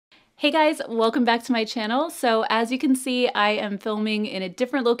Hey guys, welcome back to my channel. So as you can see, I am filming in a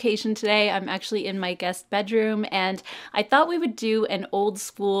different location today. I'm actually in my guest bedroom and I thought we would do an old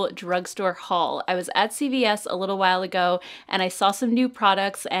school drugstore haul. I was at CVS a little while ago and I saw some new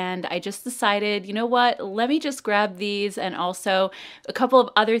products and I just decided, you know what, let me just grab these and also a couple of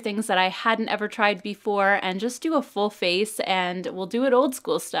other things that I hadn't ever tried before and just do a full face, and we'll do it old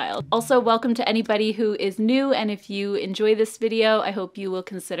school style. Also, welcome to anybody who is new, and if you enjoy this video, I hope you will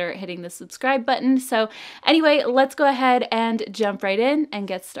consider hitting the subscribe button. So anyway, let's go ahead and jump right in and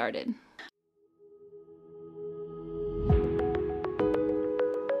get started.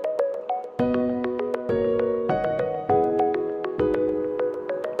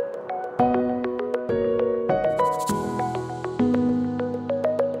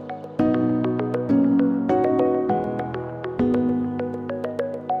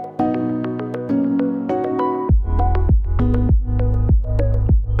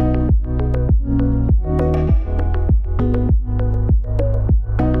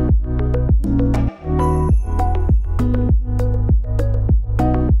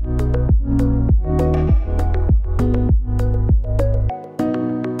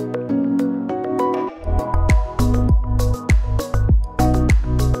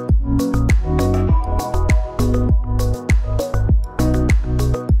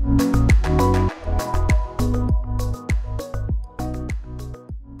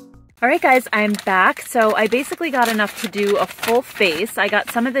 Alright guys, I'm back. So I basically got enough to do a full face. I got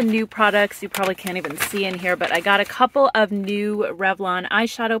some of the new products you probably can't even see in here, but I got a couple of new Revlon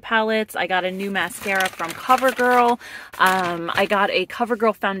eyeshadow palettes. I got a new mascara from CoverGirl. I got a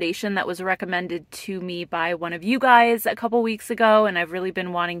CoverGirl foundation that was recommended to me by one of you guys a couple weeks ago, and I've really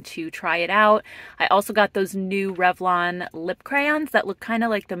been wanting to try it out. I also got those new Revlon lip crayons that look kind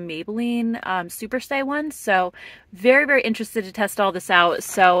of like the Maybelline Superstay ones. So very, very interested to test all this out.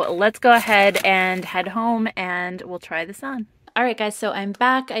 So let's go ahead and head home and we'll try this on. Alright guys, so I'm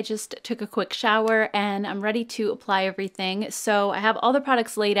back. I just took a quick shower and I'm ready to apply everything. So I have all the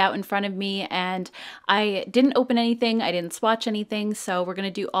products laid out in front of me and I didn't open anything, I didn't swatch anything, so we're going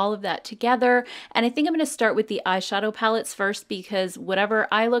to do all of that together. And I think I'm going to start with the eyeshadow palettes first because whatever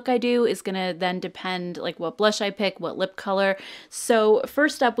eye look I do is going to then depend like what blush I pick, what lip color. So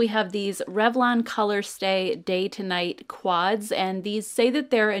first up we have these Revlon Color Stay Day to Night Quads, and these say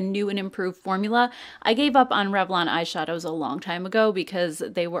that they're a new and improved formula. I gave up on Revlon eyeshadows a long time ago because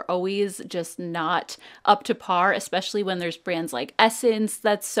they were always just not up to par, especially when there's brands like Essence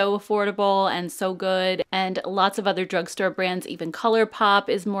that's so affordable and so good, and lots of other drugstore brands. Even ColourPop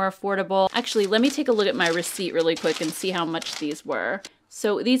is more affordable. Actually, let me take a look at my receipt really quick and see how much these were.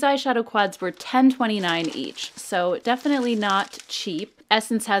 So these eyeshadow quads were $10.29 each, so definitely not cheap.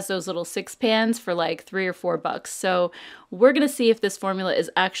 Essence has those little 6 pans for like $3 or $4. So we're gonna see if this formula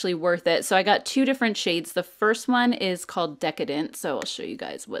is actually worth it. So I got 2 different shades. The first one is called Decadent. So I'll show you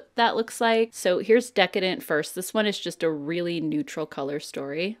guys what that looks like. So here's Decadent first. This one is just a really neutral color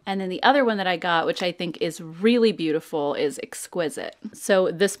story. And then the other one that I got, which I think is really beautiful, is Exquisite. So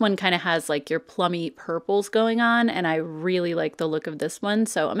this one kind of has like your plummy purples going on, and I really like the look of this one.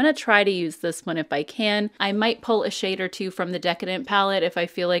 So I'm gonna try to use this one if I can. I might pull a shade or two from the Decadent palette if I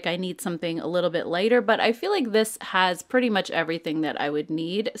feel like I need something a little bit lighter, but I feel like this has pretty much everything that I would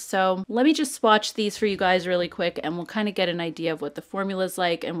need. So let me just swatch these for you guys really quick and we'll kind of get an idea of what the formula is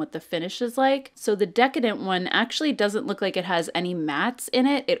like and what the finish is like. So the Decadent one actually doesn't look like it has any mattes in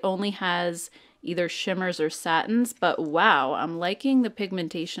it. It only has either shimmers or satins, but wow, I'm liking the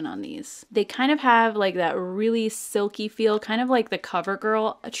pigmentation on these. They kind of have like that really silky feel, kind of like the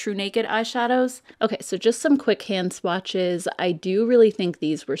CoverGirl True Naked eyeshadows. Okay, so just some quick hand swatches. I do really think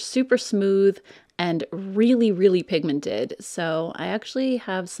these were super smooth and really, really pigmented. So I actually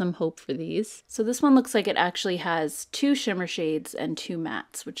have some hope for these. So this one looks like it actually has 2 shimmer shades and 2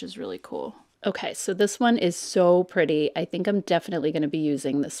 mattes, which is really cool. Okay, so this one is so pretty. I think I'm definitely going to be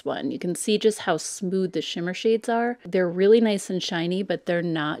using this one. You can see just how smooth the shimmer shades are. They're really nice and shiny, but they're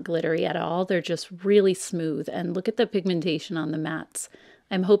not glittery at all. They're just really smooth. And look at the pigmentation on the mattes.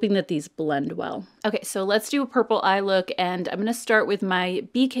 I'm hoping that these blend well. Okay, so let's do a purple eye look, and I'm gonna start with my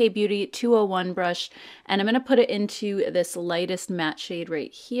BK Beauty 201 brush, and I'm gonna put it into this lightest matte shade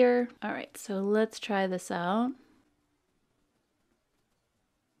right here. All right, so let's try this out.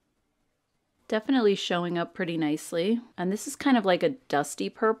 Definitely showing up pretty nicely. And this is kind of like a dusty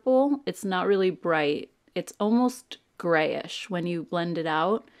purple. It's not really bright. It's almost grayish when you blend it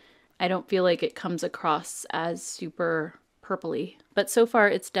out. I don't feel like it comes across as super purpley, but so far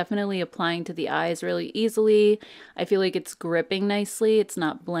it's definitely applying to the eyes really easily. I feel like it's gripping nicely. It's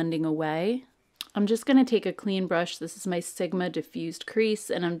not blending away. I'm just going to take a clean brush. This is my Sigma Diffused Crease,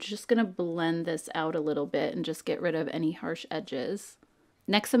 and I'm just going to blend this out a little bit and just get rid of any harsh edges.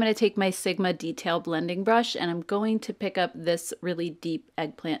 Next, I'm going to take my Sigma Detail Blending Brush, and I'm going to pick up this really deep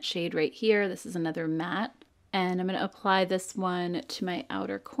eggplant shade right here. This is another matte. And I'm going to apply this one to my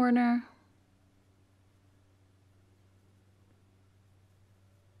outer corner.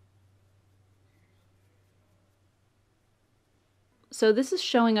 So this is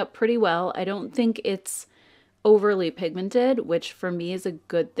showing up pretty well. I don't think it's overly pigmented, which for me is a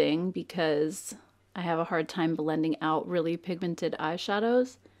good thing because I have a hard time blending out really pigmented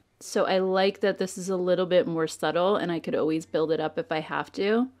eyeshadows. So I like that this is a little bit more subtle and I could always build it up if I have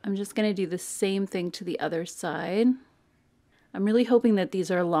to. I'm just going to do the same thing to the other side. I'm really hoping that these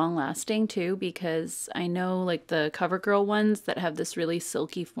are long lasting too, because I know like the CoverGirl ones that have this really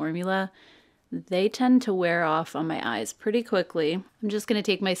silky formula, they tend to wear off on my eyes pretty quickly. I'm just going to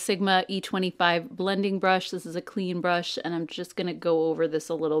take my Sigma E25 blending brush. This is a clean brush, and I'm just going to go over this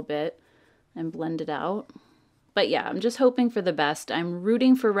a little bit and blend it out. But yeah, I'm just hoping for the best. I'm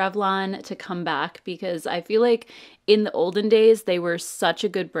rooting for Revlon to come back because I feel like in the olden days, they were such a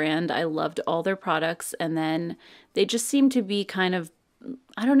good brand. I loved all their products, and then they just seem to be kind of,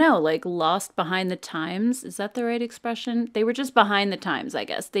 I don't know, like lost behind the times. Is that the right expression? They were just behind the times, I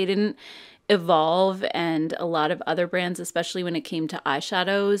guess. They didn't evolve, and a lot of other brands, especially when it came to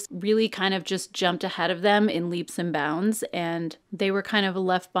eyeshadows, really kind of just jumped ahead of them in leaps and bounds, and they were kind of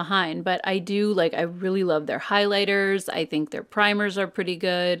left behind. But I really love their highlighters. I think their primers are pretty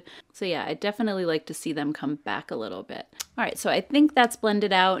good. So yeah, I definitely like to see them come back a little bit. All right, so I think that's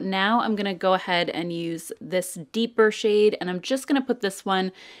blended out. Now I'm gonna go ahead and use this deeper shade, and I'm just gonna put this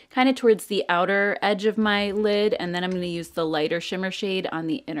one kind of towards the outer edge of my lid, and then I'm gonna use the lighter shimmer shade on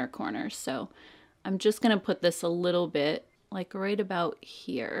the inner corner. So I'm just gonna put this a little bit, like right about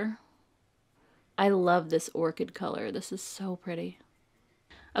here. I love this orchid color. This is so pretty.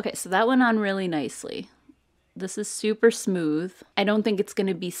 Okay, so that went on really nicely. This is super smooth. I don't think it's going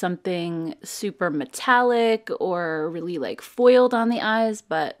to be something super metallic or really like foiled on the eyes,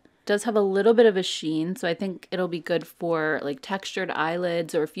 but it does have a little bit of a sheen. So I think it'll be good for like textured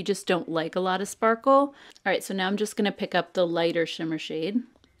eyelids or if you just don't like a lot of sparkle. All right, so now I'm just going to pick up the lighter shimmer shade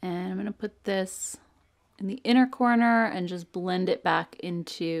and I'm going to put this in the inner corner and just blend it back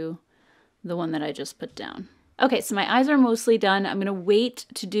into the one that I just put down. Okay, so my eyes are mostly done. I'm gonna wait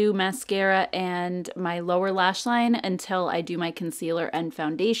to do mascara and my lower lash line until I do my concealer and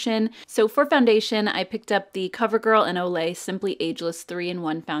foundation. So for foundation, I picked up the CoverGirl and Olay Simply Ageless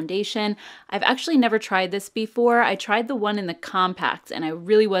 3-in-1 foundation. I've actually never tried this before. I tried the one in the compact and I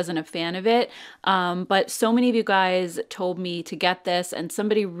really wasn't a fan of it. But so many of you guys told me to get this, and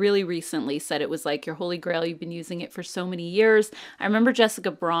somebody really recently said it was like your holy grail. You've been using it for so many years. I remember Jessica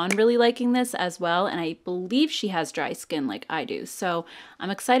Braun really liking this as well, and I believe she has dry skin like I do. So I'm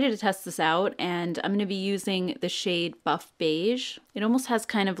excited to test this out, and I'm going to be using the shade Buff Beige. It almost has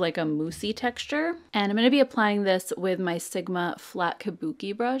kind of like a moussey texture, and I'm going to be applying this with my Sigma Flat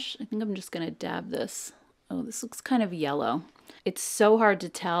Kabuki brush. I think I'm just going to dab this. Oh, this looks kind of yellow. It's so hard to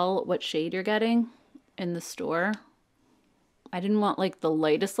tell what shade you're getting in the store. I didn't want like the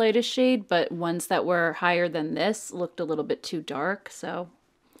lightest shade, but ones that were higher than this looked a little bit too dark, so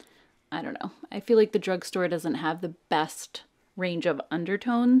I don't know. I feel like the drugstore doesn't have the best range of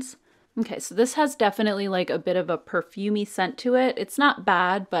undertones. Okay, so this has definitely like a bit of a perfumey scent to it. It's not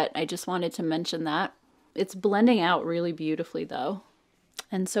bad, but I just wanted to mention that. It's blending out really beautifully though.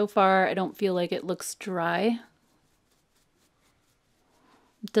 And so far, I don't feel like it looks dry.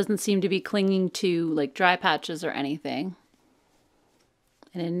 It doesn't seem to be clinging to like dry patches or anything.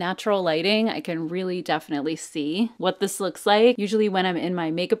 And in natural lighting, I can really definitely see what this looks like. Usually when I'm in my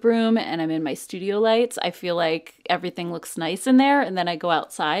makeup room and I'm in my studio lights, I feel like everything looks nice in there. And then I go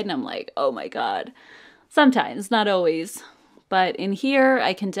outside and I'm like, oh my God. Sometimes, not always. But in here,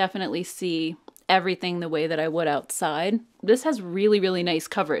 I can definitely see everything the way that I would outside. This has really, really nice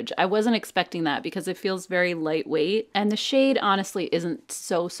coverage. I wasn't expecting that because it feels very lightweight. And the shade honestly isn't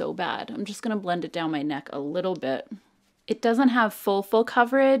so bad. I'm just gonna blend it down my neck a little bit. It doesn't have full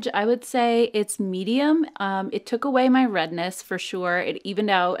coverage. I would say it's medium. It took away my redness for sure. It evened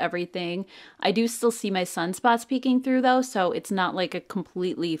out everything. I do still see my sunspots peeking through though, so it's not like a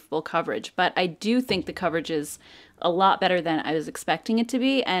completely full coverage, but I do think the coverage is a lot better than I was expecting it to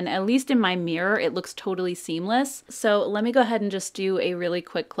be, and at least in my mirror it looks totally seamless. So let me go ahead and just do a really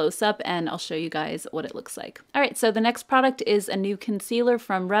quick close-up and I'll show you guys what it looks like. All right, so the next product is a new concealer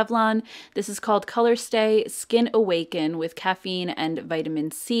from Revlon. This is called Color Stay Skin Awaken with caffeine and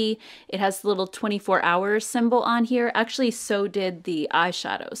vitamin C. It has the little 24 hours symbol on here. Actually, so did the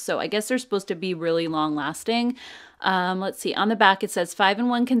eyeshadows. So I guess they're supposed to be really long lasting. Let's see, on the back it says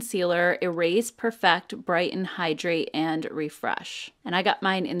 5-in-1 concealer, erase, perfect, brighten, hydrate, and refresh. And I got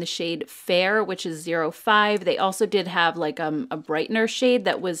mine in the shade Fair, which is 05. They also did have like a brightener shade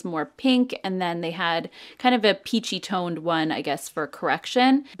that was more pink, and then they had kind of a peachy toned one, I guess, for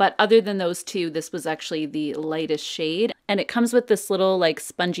correction. But other than those two, this was actually the lightest shade. And it comes with this little like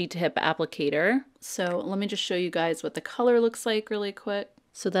spongy tip applicator. So let me just show you guys what the color looks like really quick.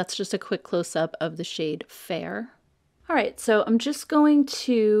 So that's just a quick close-up of the shade Fair. All right, so I'm just going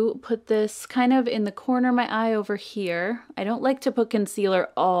to put this kind of in the corner of my eye over here. I don't like to put concealer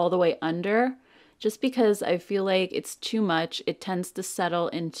all the way under, just because I feel like it's too much. It tends to settle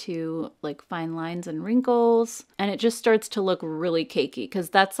into like fine lines and wrinkles, and it just starts to look really cakey, because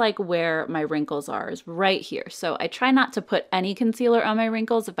that's like where my wrinkles are, is right here. So I try not to put any concealer on my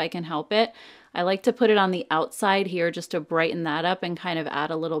wrinkles if I can help it. I like to put it on the outside here just to brighten that up and kind of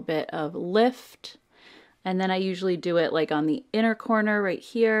add a little bit of lift. And then I usually do it like on the inner corner right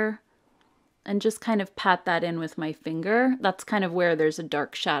here and just kind of pat that in with my finger. That's kind of where there's a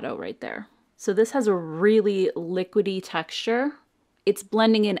dark shadow right there. So this has a really liquidy texture. It's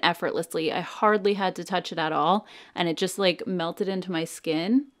blending in effortlessly. I hardly had to touch it at all, and it just like melted into my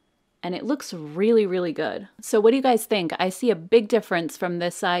skin. And it looks really, really good. So what do you guys think? I see a big difference from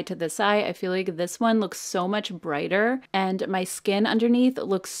this eye to this eye. I feel like this one looks so much brighter, and my skin underneath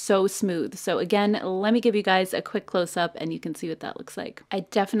looks so smooth. So again, let me give you guys a quick close-up and you can see what that looks like. I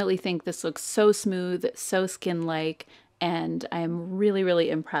definitely think this looks so smooth, so skin-like, and I'm really,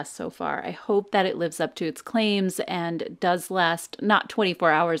 really impressed so far. I hope that it lives up to its claims and does last not 24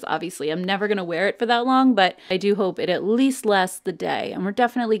 hours, obviously. I'm never gonna wear it for that long, but I do hope it at least lasts the day. And we're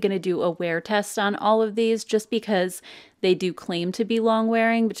definitely gonna do a wear test on all of these, just because they do claim to be long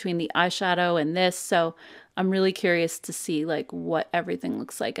wearing between the eyeshadow and this. So I'm really curious to see like what everything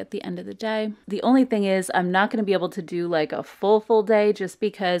looks like at the end of the day. The only thing is I'm not going to be able to do like a full day, just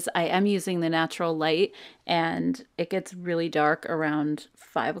because I am using the natural light and it gets really dark around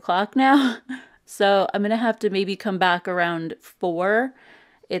 5 o'clock now. So I'm going to have to maybe come back around 4.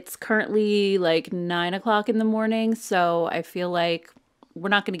 It's currently like 9 o'clock in the morning. So I feel like we're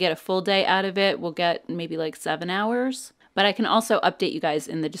not going to get a full day out of it. We'll get maybe like 7 hours. But I can also update you guys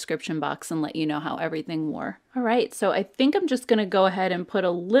in the description box and let you know how everything wore. All right, so I think I'm just gonna go ahead and put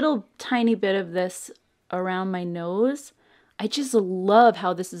a little tiny bit of this around my nose. I just love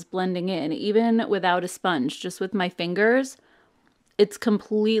how this is blending in, even without a sponge, just with my fingers. It's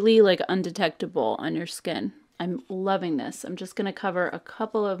completely like undetectable on your skin. I'm loving this. I'm just gonna cover a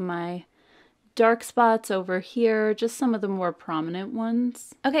couple of my dark spots over here, just some of the more prominent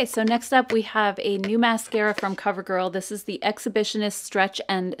ones. Okay, so next up we have a new mascara from CoverGirl. This is the Exhibitionist Stretch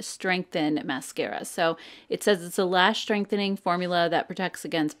and Strengthen Mascara. So it says it's a lash strengthening formula that protects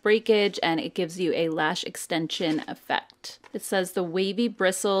against breakage, and it gives you a lash extension effect. It says the wavy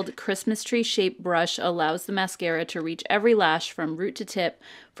bristled Christmas tree shaped brush allows the mascara to reach every lash from root to tip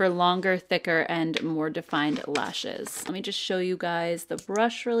for longer, thicker, and more defined lashes. Let me just show you guys the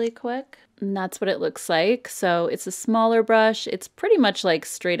brush really quick. And that's what it looks like. So it's a smaller brush. It's pretty much like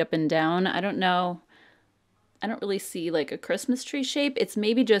straight up and down. I don't know. I don't really see like a Christmas tree shape. It's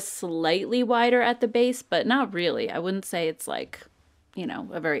maybe just slightly wider at the base, but not really. I wouldn't say it's like, you know,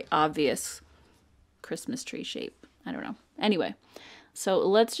 a very obvious Christmas tree shape. I don't know. Anyway, so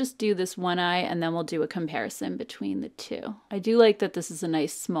let's just do this one eye and then we'll do a comparison between the two. I do like that this is a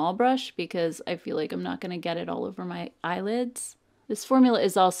nice small brush because I feel like I'm not going to get it all over my eyelids. This formula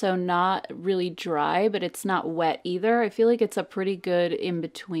is also not really dry, but it's not wet either. I feel like it's a pretty good in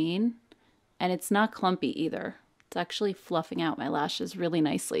between, and it's not clumpy either. It's actually fluffing out my lashes really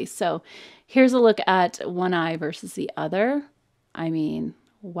nicely. So here's a look at one eye versus the other. I mean,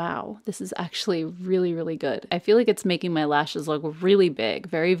 wow, this is actually really, really good. I feel like it's making my lashes look really big,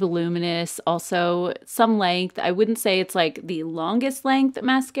 very voluminous, also some length. I wouldn't say it's like the longest length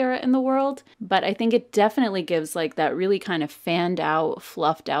mascara in the world, but I think it definitely gives like that really kind of fanned out,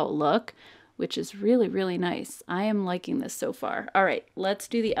 fluffed out look, which is really, really nice. I am liking this so far. All right, let's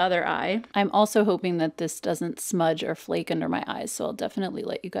do the other eye. I'm also hoping that this doesn't smudge or flake under my eyes, so I'll definitely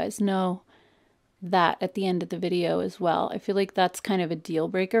let you guys know that at the end of the video as well. I feel like that's kind of a deal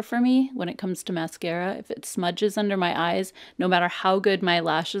breaker for me when it comes to mascara. If it smudges under my eyes, no matter how good my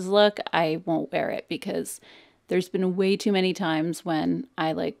lashes look, I won't wear it because There's been way too many times when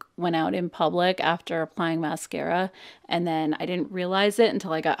I like went out in public after applying mascara and then I didn't realize it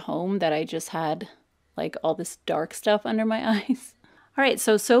until I got home that I just had like all this dark stuff under my eyes. All right,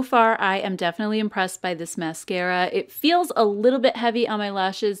 so far I am definitely impressed by this mascara. It feels a little bit heavy on my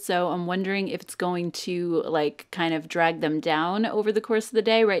lashes, so I'm wondering if it's going to like kind of drag them down over the course of the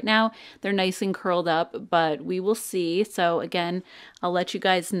day. Right now, they're nice and curled up, but we will see. So again, I'll let you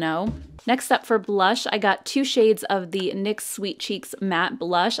guys know. Next up for blush, I got 2 shades of the NYX Sweet Cheeks Matte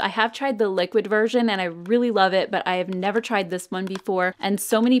Blush. I have tried the liquid version and I really love it, but I have never tried this one before. And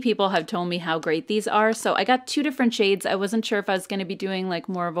so many people have told me how great these are. So I got 2 different shades. I wasn't sure if I was going to be doing like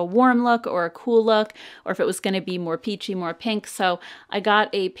more of a warm look or a cool look, or if it was going to be more peachy, more pink. So I got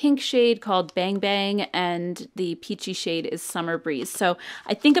a pink shade called Bang Bang and the peachy shade is Summer Breeze. So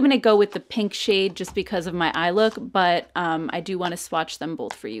I think I'm going to go with the pink shade just because of my eye look, but I do want to swatch them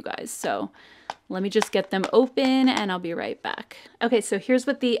both for you guys. So let me just get them open and I'll be right back. Okay, so here's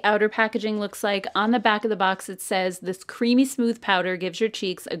what the outer packaging looks like. On the back of the box, it says, "This creamy smooth powder gives your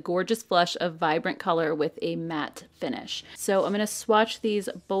cheeks a gorgeous flush of vibrant color with a matte finish." So I'm gonna swatch these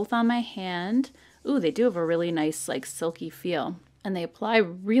both on my hand. Ooh, they do have a really nice like silky feel. And they apply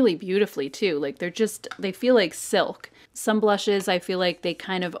really beautifully too. Like they feel like silk. Some blushes, I feel like they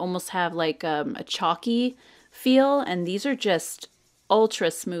kind of almost have like a chalky feel, and these are just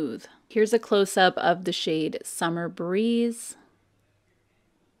ultra smooth. Here's a close-up of the shade Summer Breeze.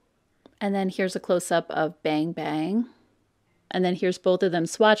 And then here's a close-up of Bang Bang. And then here's both of them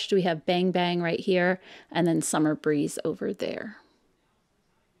swatched. We have Bang Bang right here and then Summer Breeze over there.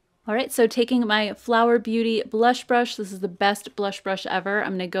 All right, so taking my Flower Beauty blush brush, this is the best blush brush ever.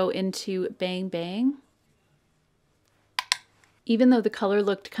 I'm gonna go into Bang Bang. Even though the color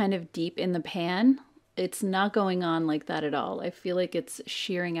looked kind of deep in the pan, it's not going on like that at all. I feel like it's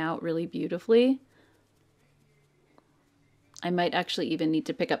shearing out really beautifully. I might actually even need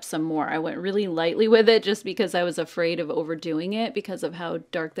to pick up some more. I went really lightly with it just because I was afraid of overdoing it because of how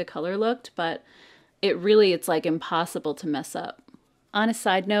dark the color looked, but it's like impossible to mess up. On a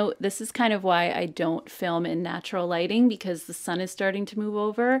side note, this is kind of why I don't film in natural lighting, because the sun is starting to move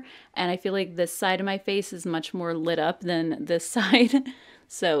over and I feel like this side of my face is much more lit up than this side.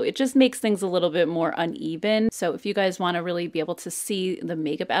 So it just makes things a little bit more uneven. So if you guys want to really be able to see the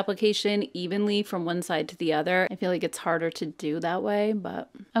makeup application evenly from one side to the other, I feel like it's harder to do that way, but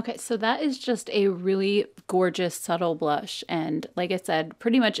okay, so that is just a really gorgeous subtle blush. And like I said,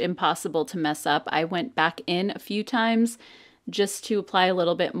 pretty much impossible to mess up. I went back in a few times just to apply a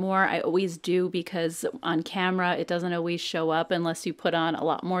little bit more. I always do because on camera it doesn't always show up unless you put on a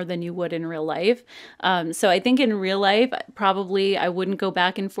lot more than you would in real life. So I think in real life probably I wouldn't go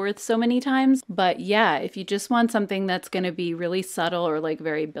back and forth so many times, but yeah, if you just want something that's going to be really subtle or like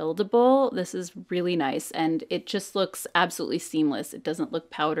very buildable, this is really nice and it just looks absolutely seamless. It doesn't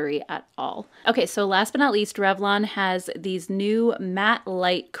look powdery at all. Okay, so last but not least, Revlon has these new matte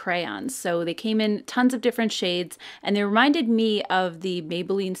light crayons. So they came in tons of different shades and they reminded me of the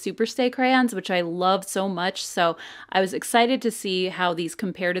Maybelline Superstay crayons, which I love so much. So I was excited to see how these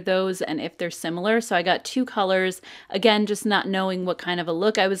compare to those and if they're similar. So I got 2 colors, again, just not knowing what kind of a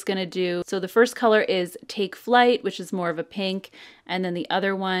look I was going to do. So the first color is Take Flight, which is more of a pink. And then the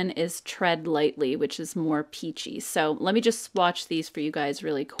other one is Tread Lightly, which is more peachy. So let me just swatch these for you guys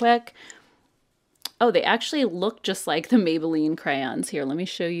really quick. Oh, they actually look just like the Maybelline crayons. Here, let me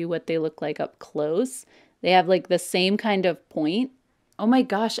show you what they look like up close. They have like the same kind of point. Oh my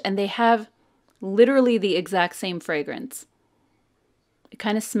gosh, and they have literally the exact same fragrance. It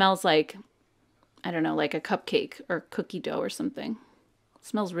kind of smells like, I don't know, like a cupcake or cookie dough or something. It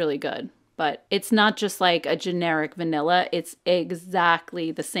smells really good, but it's not just like a generic vanilla. It's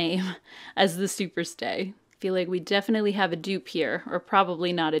exactly the same as the Superstay. I feel like we definitely have a dupe here, or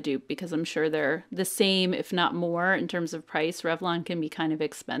probably not a dupe because I'm sure they're the same, if not more, in terms of price. Revlon can be kind of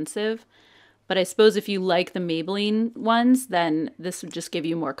expensive. But I suppose if you like the Maybelline ones, then this would just give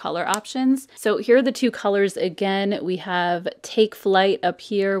you more color options. So here are the 2 colors again. We have Take Flight up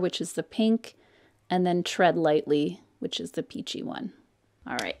here, which is the pink, and then Tread Lightly, which is the peachy one.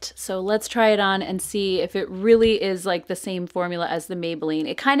 All right, so let's try it on and see if it really is like the same formula as the Maybelline.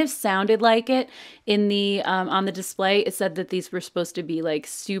 It kind of sounded like it in the on the display. It said that these were supposed to be like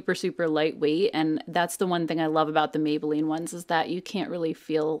super, super lightweight, and that's the one thing I love about the Maybelline ones is that you can't really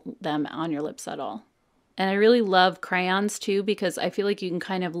feel them on your lips at all. And I really love crayons too because I feel like you can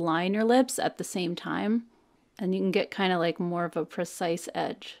kind of line your lips at the same time, and you can get kind of like more of a precise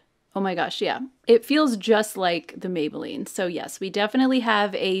edge. Oh my gosh, yeah. It feels just like the Maybelline. So yes, we definitely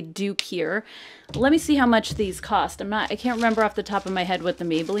have a dupe here. Let me see how much these cost. I can't remember off the top of my head what the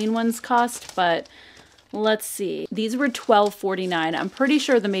Maybelline ones cost, but Let's see. These were $12.49. I'm pretty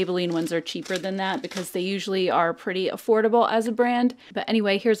sure the Maybelline ones are cheaper than that because they usually are pretty affordable as a brand. But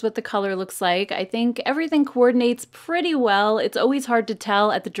anyway, here's what the color looks like. I think everything coordinates pretty well. It's always hard to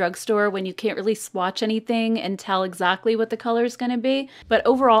tell at the drugstore when you can't really swatch anything and tell exactly what the color is going to be. But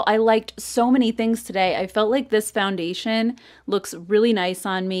overall, I liked so many things today. I felt like this foundation looks really nice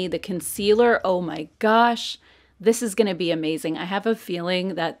on me. The concealer, oh my gosh. This is going to be amazing. I have a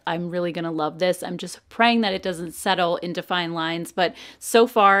feeling that I'm really going to love this. I'm just praying that it doesn't settle into fine lines, but so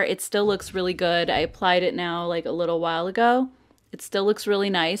far it still looks really good. I applied it now like a little while ago. It still looks really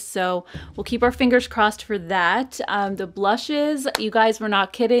nice, so we'll keep our fingers crossed for that. The blushes, you guys were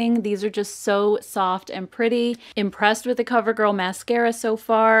not kidding. These are just so soft and pretty. Impressed with the CoverGirl mascara so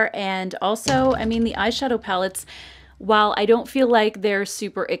far, and also, I mean, the eyeshadow palettes, while I don't feel like they're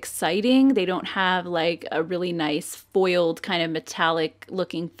super exciting, they don't have like a really nice foiled kind of metallic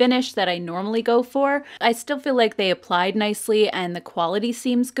looking finish that I normally go for. I still feel like they applied nicely and the quality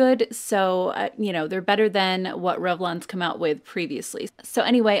seems good. So, you know, they're better than what Revlon's come out with previously. So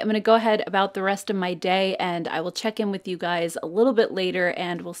anyway, I'm going to go ahead about the rest of my day and I will check in with you guys a little bit later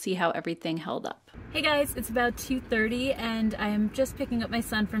and we'll see how everything held up. Hey guys, it's about 2:30 and I'm just picking up my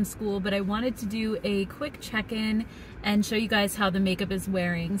son from school, but I wanted to do a quick check-in and show you guys how the makeup is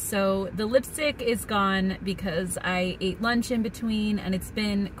wearing. So the lipstick is gone because I ate lunch in between and it's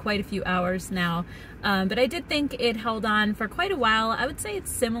been quite a few hours now. But I did think it held on for quite a while. I would say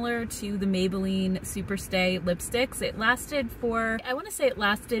it's similar to the Maybelline Superstay lipsticks. It lasted for, I want to say it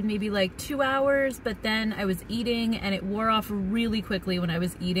lasted maybe like 2 hours, but then I was eating and it wore off really quickly when I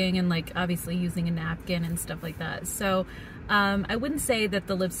was eating and like obviously using a napkin and stuff like that. So I wouldn't say that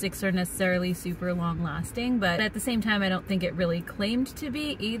the lipsticks are necessarily super long lasting, but at the same time, I don't think it really claimed to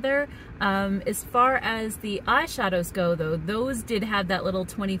be either. As far as the eyeshadows go though, those did have that little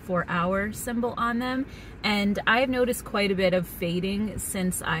 24-hour symbol on them. And I've noticed quite a bit of fading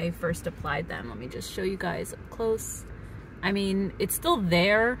since I first applied them. Let me just show you guys up close. I mean, it's still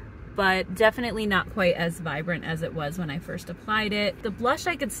there, but definitely not quite as vibrant as it was when I first applied it. The blush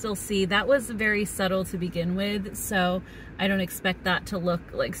I could still see, that was very subtle to begin with, so I don't expect that to look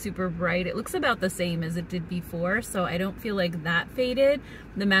like super bright. It looks about the same as it did before, so I don't feel like that faded.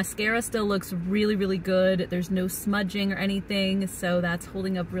 The mascara still looks really, really good. There's no smudging or anything, so that's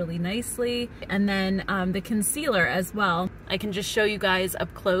holding up really nicely. And then the concealer as well. I can just show you guys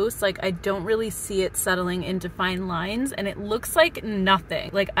up close. Like, I don't really see it settling into fine lines, and it looks like nothing.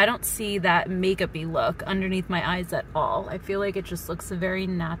 Like, I don't see that makeup-y look underneath my eyes at all. I feel like it just looks very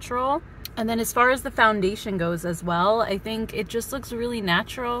natural. And then as far as the foundation goes as well, I think it just looks really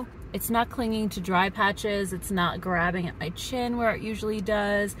natural. It's not clinging to dry patches. It's not grabbing at my chin where it usually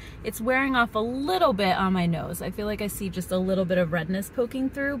does. It's wearing off a little bit on my nose. I feel like I see just a little bit of redness poking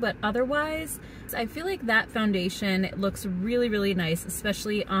through, but otherwise, I feel like that foundation looks really, really nice,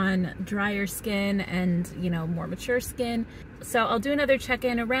 especially on drier skin and, you know, more mature skin. So I'll do another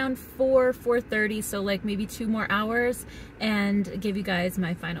check-in around 4:30, so like maybe 2 more hours, and give you guys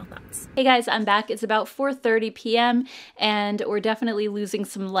my final thoughts. Hey guys, I'm back. It's about 4:30 p.m. and we're definitely losing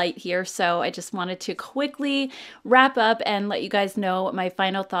some light here, so I just wanted to quickly wrap up and let you guys know my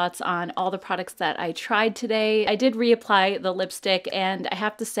final thoughts on all the products that I tried today. I did reapply the lipstick and I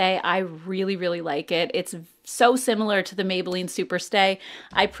have to say I really, really like it. It's so similar to the Maybelline Superstay.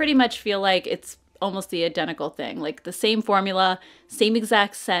 I pretty much feel like it's almost the identical thing, like the same formula, same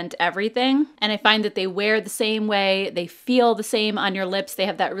exact scent, everything. And I find that they wear the same way, they feel the same on your lips, they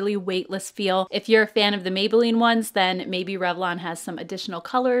have that really weightless feel. If you're a fan of the Maybelline ones, then maybe Revlon has some additional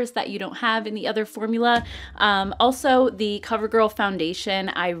colors that you don't have in the other formula. Also, the CoverGirl foundation,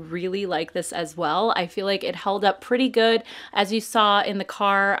 I really like this as well. I feel like it held up pretty good. As you saw in the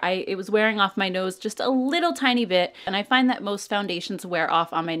car, it was wearing off my nose just a little tiny bit, and I find that most foundations wear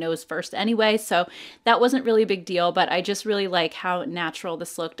off on my nose first anyway, so that wasn't really a big deal, but I just really like how natural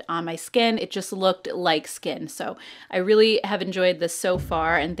this looked on my skin. It just looked like skin. So I really have enjoyed this so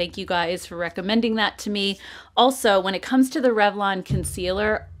far, and thank you guys for recommending that to me. Also, when it comes to the Revlon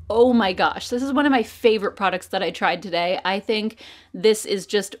concealer, oh my gosh, this is one of my favorite products that I tried today. I think this is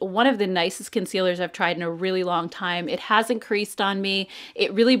just one of the nicest concealers I've tried in a really long time. It hasn't creased on me.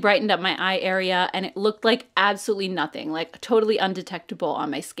 It really brightened up my eye area and it looked like absolutely nothing, like totally undetectable on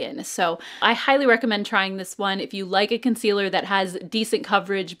my skin. So I highly recommend trying this one if you like a concealer that has decent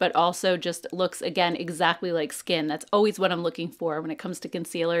coverage but also just looks, again, exactly like skin. That's always what I'm looking for when it comes to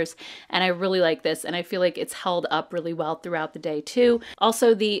concealers, and I really like this, and I feel like it's held up really well throughout the day too.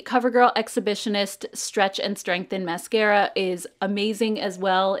 Also, the the CoverGirl Exhibitionist Stretch and Strengthen Mascara is amazing as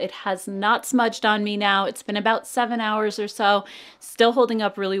well. It has not smudged on me now. It's been about 7 hours or so, still holding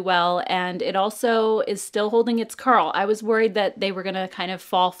up really well, and it also is still holding its curl. I was worried that they were gonna kind of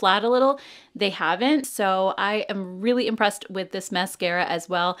fall flat a little. They haven't, so I am really impressed with this mascara as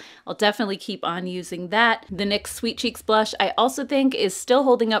well. I'll definitely keep on using that. The NYX Sweet Cheeks blush I also think is still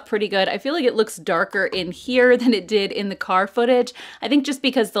holding up pretty good. I feel like it looks darker in here than it did in the car footage. I think just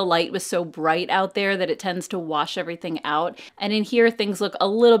because the light was so bright out there that it tends to wash everything out. And in here, things look a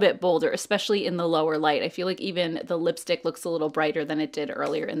little bit bolder, especially in the lower light. I feel like even the lipstick looks a little brighter than it did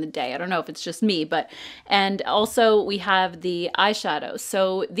earlier in the day. I don't know if it's just me, but, and also we have the eyeshadows.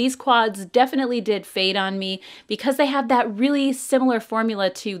 So these quads definitely did fade on me because they have that really similar formula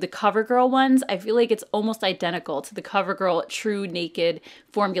to the CoverGirl ones. I feel like it's almost identical to the CoverGirl True Naked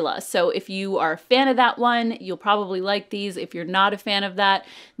formula. So if you are a fan of that one, you'll probably like these. If you're not a fan of that,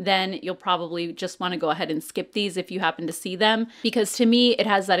 then you'll probably just want to go ahead and skip these if you happen to see them, because to me it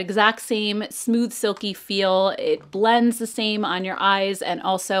has that exact same smooth silky feel. It blends the same on your eyes, and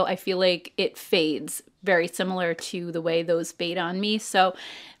also I feel like it fades very similar to the way those fade on me. So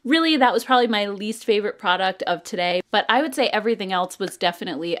really, that was probably my least favorite product of today, but I would say everything else was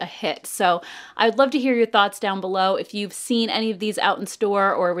definitely a hit. So I would love to hear your thoughts down below. If you've seen any of these out in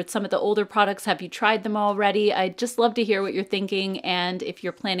store or with some of the older products, have you tried them already? I'd just love to hear what you're thinking, and if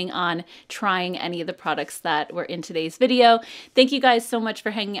you're planning on trying any of the products that were in today's video. Thank you guys so much for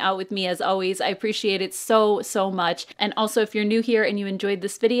hanging out with me as always. I appreciate it so, so much. And also, if you're new here and you enjoyed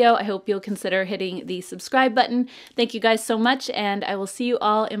this video, I hope you'll consider hitting the subscribe button. Thank you guys so much, and I will see you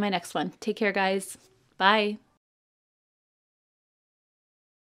all in my next one. Take care, guys. Bye.